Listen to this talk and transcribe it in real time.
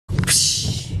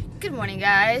Good morning,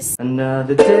 guys.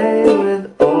 Another day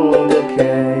with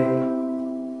OlgaKay.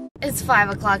 It's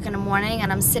 5 o'clock in the morning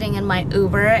and I'm sitting in my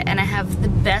Uber and I have the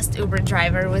best Uber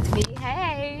driver with me.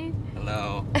 Hey!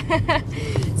 Hello.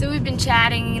 So we've been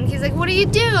chatting and he's like, what do you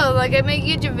do? I'm like, I make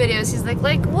YouTube videos. He's like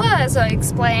what? So I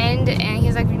explained and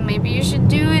he's like, maybe you should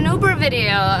do an Uber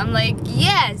video. I'm like,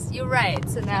 yes, you're right.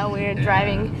 So now we're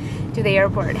driving to the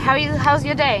airport. How's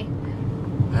your day?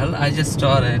 Well, I just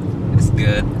started. It's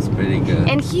good. It's pretty good.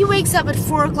 And he wakes up at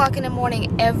 4 o'clock in the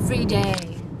morning every day.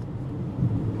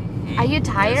 Are you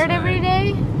tired every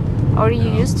day? Or are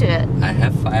you used to it? I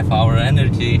have 5-hour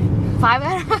energy. 5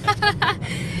 hours?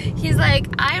 He's like,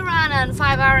 I run on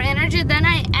 5-hour energy, then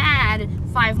I add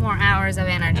 5 more hours of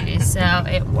energy, so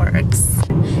it works.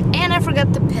 And I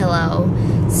forgot the pillow,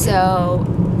 so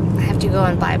I have to go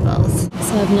and buy both.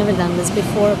 So I've never done this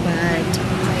before, but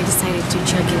I decided to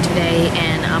check in today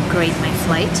and upgrade my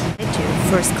flight to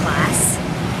first class.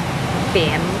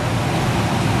 Bam.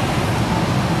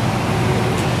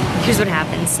 Here's what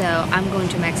happened. So I'm going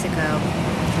to Mexico.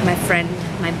 My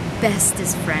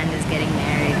bestest friend is getting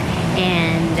married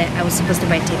and I was supposed to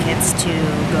buy tickets to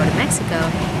go to Mexico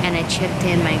and I checked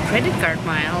in my credit card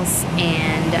miles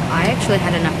and I actually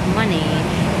had enough money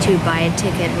to buy a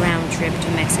ticket round trip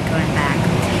to Mexico and back.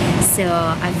 So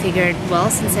I figured, well,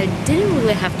 since I didn't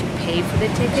really have to pay for the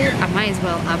ticket, I might as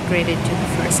well upgrade it to the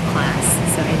first class.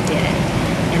 So I did.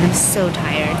 And I'm so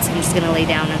tired, so I'm just gonna lay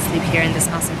down and sleep here in this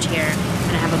awesome chair.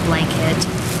 And I have a blanket,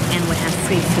 and we have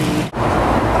free food.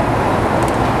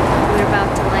 We're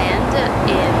about to land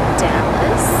in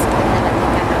Dallas, and then I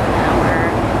think I have an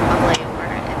hour of layover,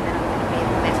 and then I'm gonna be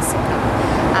in Mexico.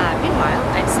 Meanwhile,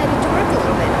 I decided to work a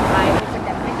little bit. I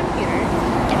opened up my computer,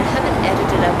 and I haven't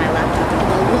edited on my laptop in a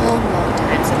long, long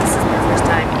time, so this is my first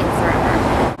time in forever.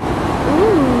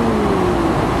 Ooh.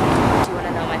 Do you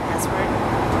wanna know my password?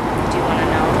 Do you wanna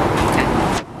know? Okay.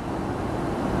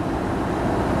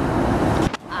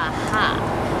 Aha!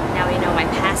 Now you know my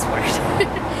password.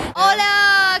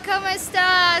 Hola, ¿cómo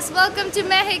estás? Welcome to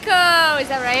Mexico. Is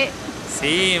that right?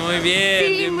 Sí, muy bien.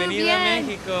 Sí, Bienvenida muy bien. a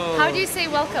México. How do you say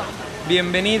welcome?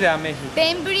 Bienvenida a México.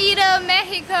 Bienvenido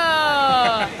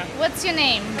Mexico. What's your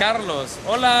name? Carlos.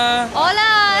 Hola.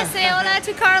 Hola, say hola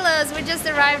to Carlos. We just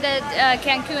arrived at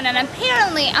Cancun and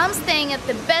apparently I'm staying at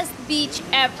the best beach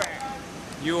ever.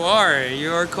 You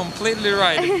are completely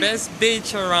right. The best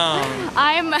beach around.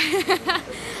 I'm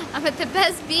at the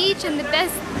best beach and the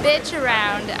best bitch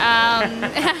around.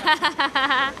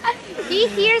 He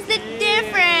hears the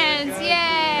difference,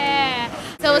 yeah.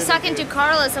 So I was talking to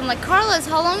Carlos. I'm like, Carlos,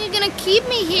 how long are you gonna keep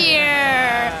me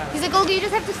here? He's like, Olga, you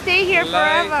just have to stay here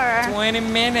forever. 20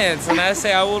 minutes, and I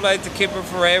say I would like to keep it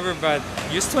forever, but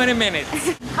just 20 minutes.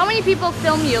 How many people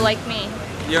film you like me?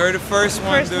 You're the first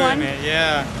one doing it,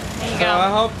 yeah. There you so go. I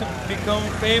hope to become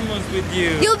famous with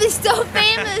you. You'll be so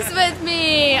famous with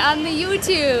me on the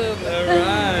YouTube.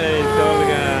 Alright,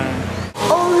 Olga.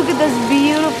 Oh, look at those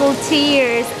beautiful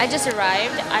tears. I just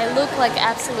arrived. I look like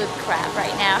absolute crap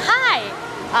right now. Hi!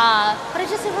 But I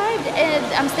just arrived and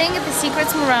I'm staying at the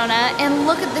Secrets Maroma and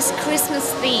look at this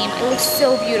Christmas theme. It looks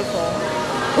so beautiful.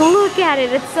 Look at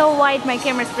it. It's so white. My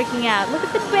camera's freaking out. Look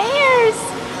at the bears.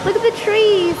 Look at the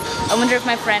trees. I wonder if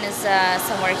my friend is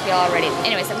somewhere here already.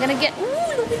 Anyways, I'm gonna get,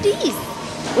 ooh, look at these.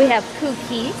 We have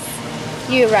cookies.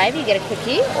 You arrive, you get a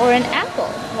cookie or an apple,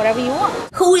 whatever you want.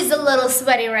 Who is a little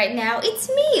sweaty right now? It's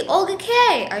me,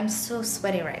 OlgaKay. I'm so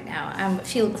sweaty right now. I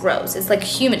feel gross. It's like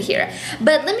humid here.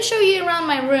 But let me show you around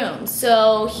my room.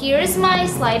 So here's my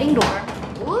sliding door.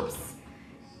 Whoops.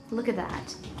 Look at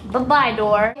that. Bye-bye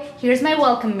door. Here's my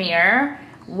welcome mirror.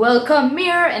 Welcome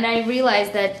mirror, and I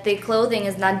realized that the clothing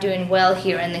is not doing well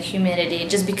here in the humidity. It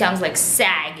just becomes like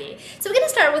saggy. So we're gonna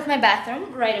start with my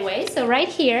bathroom right away. So right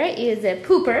here is a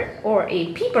pooper or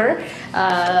a peeper,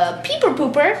 peeper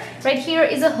pooper. Right here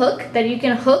is a hook that you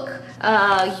can hook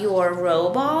your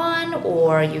robe on,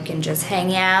 or you can just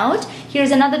hang out.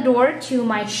 Here's another door to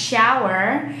my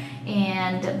shower,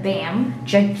 and bam,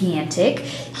 gigantic.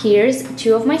 Here's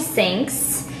 2 of my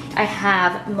sinks. I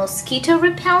have mosquito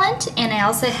repellent and I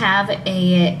also have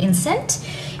a incense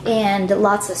and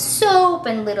lots of soap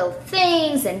and little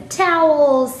things and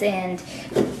towels and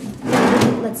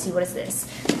let's see, what is this?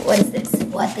 What is this?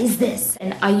 What is this?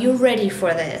 And are you ready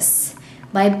for this?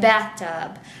 My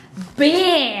bathtub.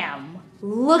 Bam!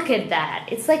 Look at that.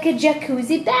 It's like a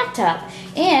jacuzzi bathtub.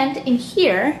 And in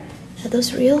here, are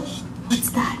those real?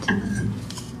 What's that?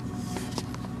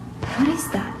 What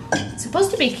is that? It's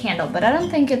supposed to be a candle, but I don't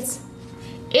think it's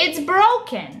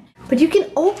broken. But you can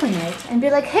open it and be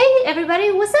like, hey everybody,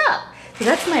 what's up? So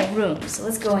that's my room. So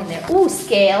let's go in there. Ooh,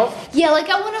 scale. Yeah, like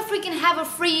I want to freaking have a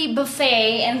free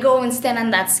buffet and go and stand on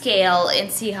that scale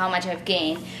and see how much I've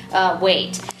gained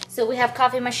weight. So we have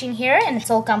coffee machine here, and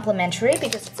it's all complimentary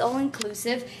because it's all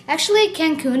inclusive. Actually,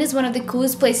 Cancun is one of the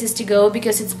coolest places to go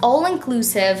because it's all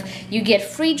inclusive. You get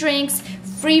free drinks,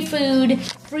 free food,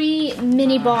 free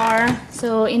mini bar.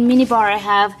 So in mini bar I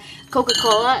have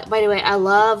Coca-Cola. By the way, I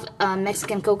love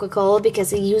Mexican Coca-Cola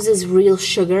because it uses real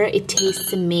sugar. It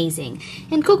tastes amazing.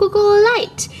 And Coca-Cola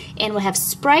Light. And we have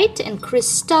Sprite and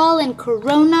Cristal and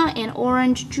Corona and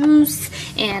orange juice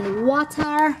and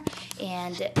water.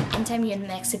 And anytime you're in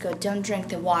Mexico, don't drink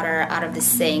the water out of the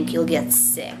sink. You'll get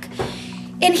sick.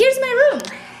 And here's my room.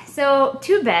 So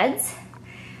 2 beds.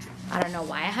 I don't know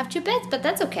why I have 2 beds, but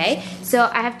that's okay. So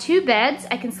I have 2 beds.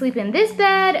 I can sleep in this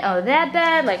bed, or that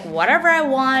bed, like whatever I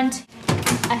want.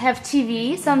 I have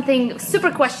TV. Something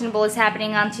super questionable is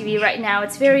happening on TV right now.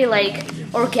 It's very like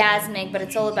orgasmic, but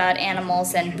it's all about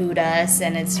animals and Buddhas,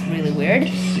 and it's really weird.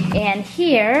 And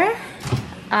here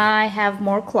I have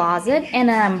more closet and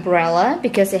an umbrella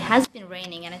because it has been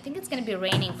raining, and I think it's gonna be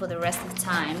raining for the rest of the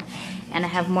time. And I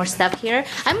have more stuff here.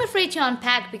 I'm afraid to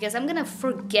unpack because I'm gonna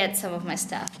forget some of my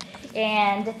stuff.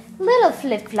 And little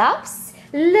flip-flops,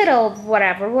 little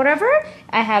whatever.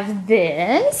 I have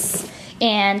this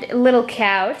and a little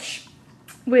couch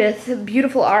with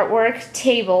beautiful artwork,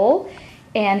 table,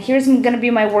 and here's gonna be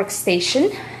my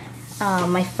workstation.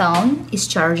 My phone is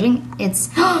charging. It's,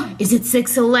 is it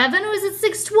 6:11 or is it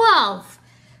 6:12?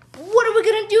 What are we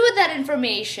gonna do with that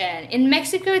information? In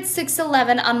Mexico, it's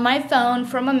 6:11. On my phone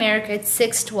from America, it's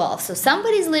 6:12. So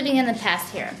somebody's living in the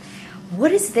past here.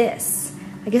 What is this?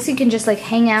 I guess you can just like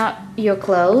hang out your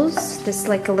clothes. This is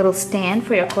like a little stand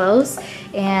for your clothes.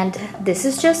 And this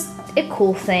is just a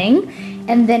cool thing.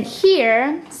 And then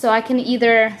here, so I can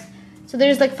either, so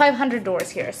there's like 500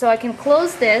 doors here. So I can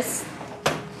close this.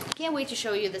 Can't wait to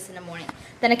show you this in the morning.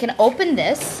 Then I can open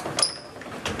this.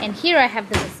 And here I have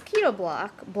the mosquito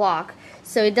block,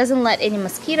 so it doesn't let any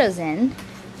mosquitoes in.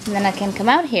 And then I can come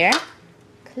out here,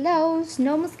 close,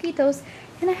 no mosquitoes.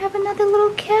 And I have another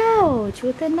little couch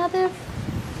with another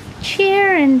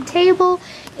chair and table.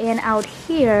 And out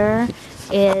here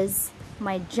is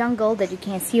my jungle that you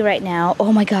can't see right now.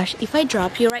 Oh my gosh, if I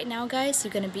drop you right now, guys,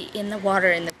 you're gonna be in the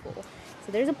water in the pool.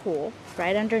 So there's a pool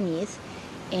right underneath.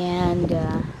 And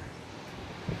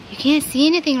you can't see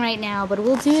anything right now, but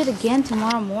we'll do it again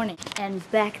tomorrow morning. And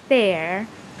back there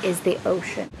is the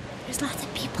ocean. There's lots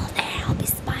of people there. I'll be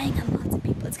spying on lots of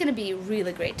people. It's gonna be a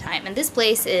really great time. And this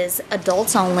place is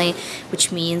adults only,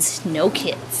 which means no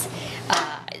kids.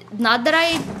 Not that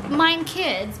I mind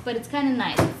kids, but it's kind of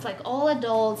nice. It's like all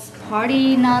adults,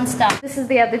 party non-stop. This is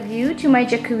the other view to my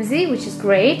jacuzzi, which is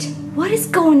great. What is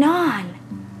going on?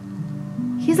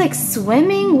 He's like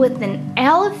swimming with an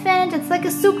elephant. It's like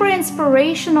a super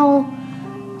inspirational.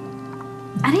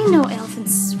 I didn't know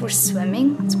elephants were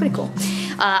swimming. It's pretty cool.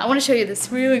 I want to show you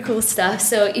this really cool stuff.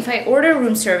 So if I order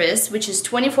room service, which is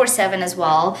 24/7 as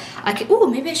well, I can, ooh,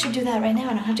 maybe I should do that right now.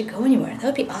 I don't have to go anywhere. That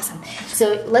would be awesome.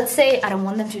 So let's say I don't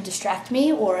want them to distract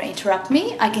me or interrupt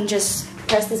me. I can just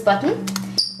press this button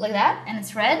like that, and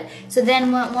it's red. So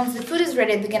then once the food is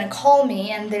ready, they're gonna call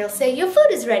me and they'll say, your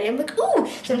food is ready. I'm like, ooh.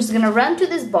 So I'm just gonna run to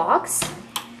this box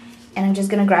and I'm just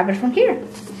gonna grab it from here.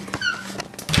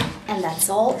 And that's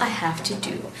all I have to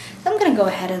do. So I'm gonna go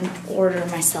ahead and order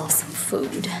myself some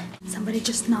food. Somebody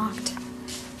just knocked.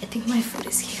 I think my food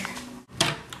is here.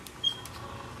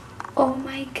 Oh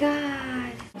my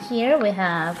God. Here we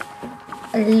have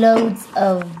loads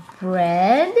of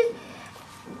bread.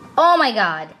 Oh my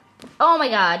God. Oh my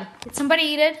God. Did somebody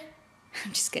eat it?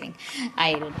 I'm just kidding. I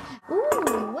ate it.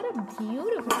 Ooh, what a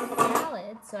beautiful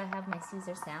salad. So I have my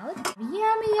Caesar salad.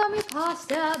 Yummy, yummy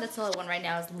pasta. That's all I want right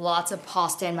now is lots of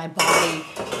pasta in my body.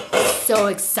 So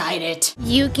excited.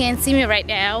 You can't see me right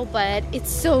now, but it's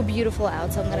so beautiful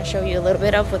out. So I'm gonna show you a little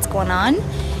bit of what's going on.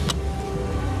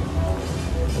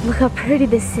 Look how pretty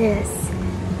this is.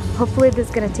 Hopefully this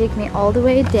is gonna take me all the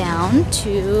way down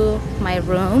to my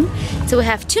room. So we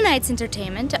have 2 nights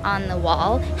entertainment on the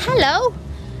wall. Hello!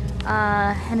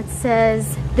 And it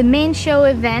says the main show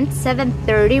event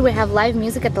 7:30. We have live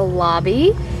music at the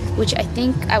lobby, which I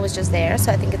think I was just there,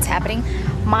 so I think it's happening.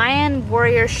 Mayan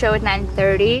Warrior show at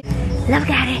 9:30. Look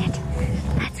at it!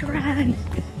 Let's run!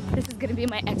 This is gonna be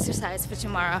my exercise for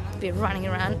tomorrow. I'll be running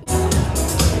around.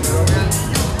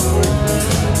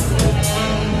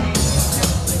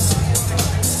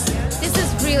 This is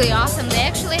really awesome. They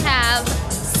actually have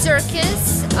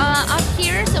circus up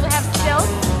here, so we have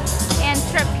stilts and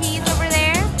trapeze over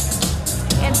there.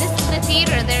 And this is the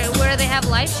theater there where they have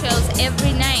live shows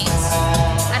every night.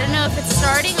 I don't know if it's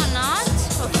starting or not,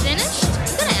 or finished,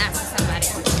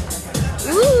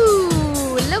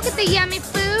 Ooh, look at the yummy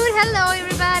food. Hello,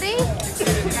 everybody.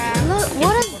 Look,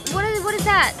 what is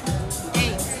that?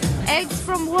 Eggs. Eggs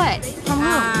from what? From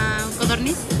who?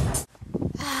 Codorniz.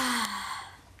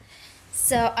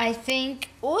 So I think,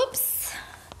 whoops.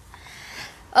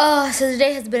 Oh, so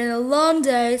today has been a long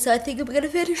day, so I think I'm gonna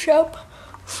finish up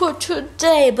for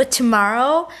today. But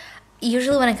tomorrow,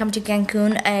 usually when I come to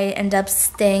Cancun, I end up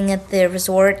staying at the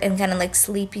resort and kind of like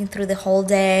sleeping through the whole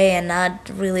day and not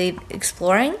really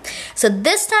exploring. So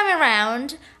this time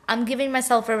around, I'm giving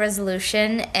myself a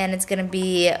resolution, and it's gonna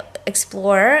be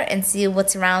explore and see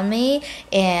what's around me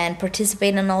and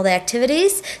participate in all the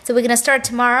activities. So we're gonna start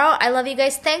tomorrow. I love you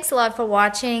guys. Thanks a lot for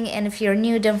watching, and if you're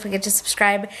new, don't forget to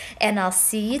subscribe, and I'll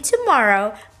see you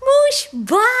tomorrow. Moosh,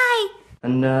 bye!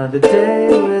 Another day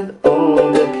with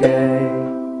OlgaKay.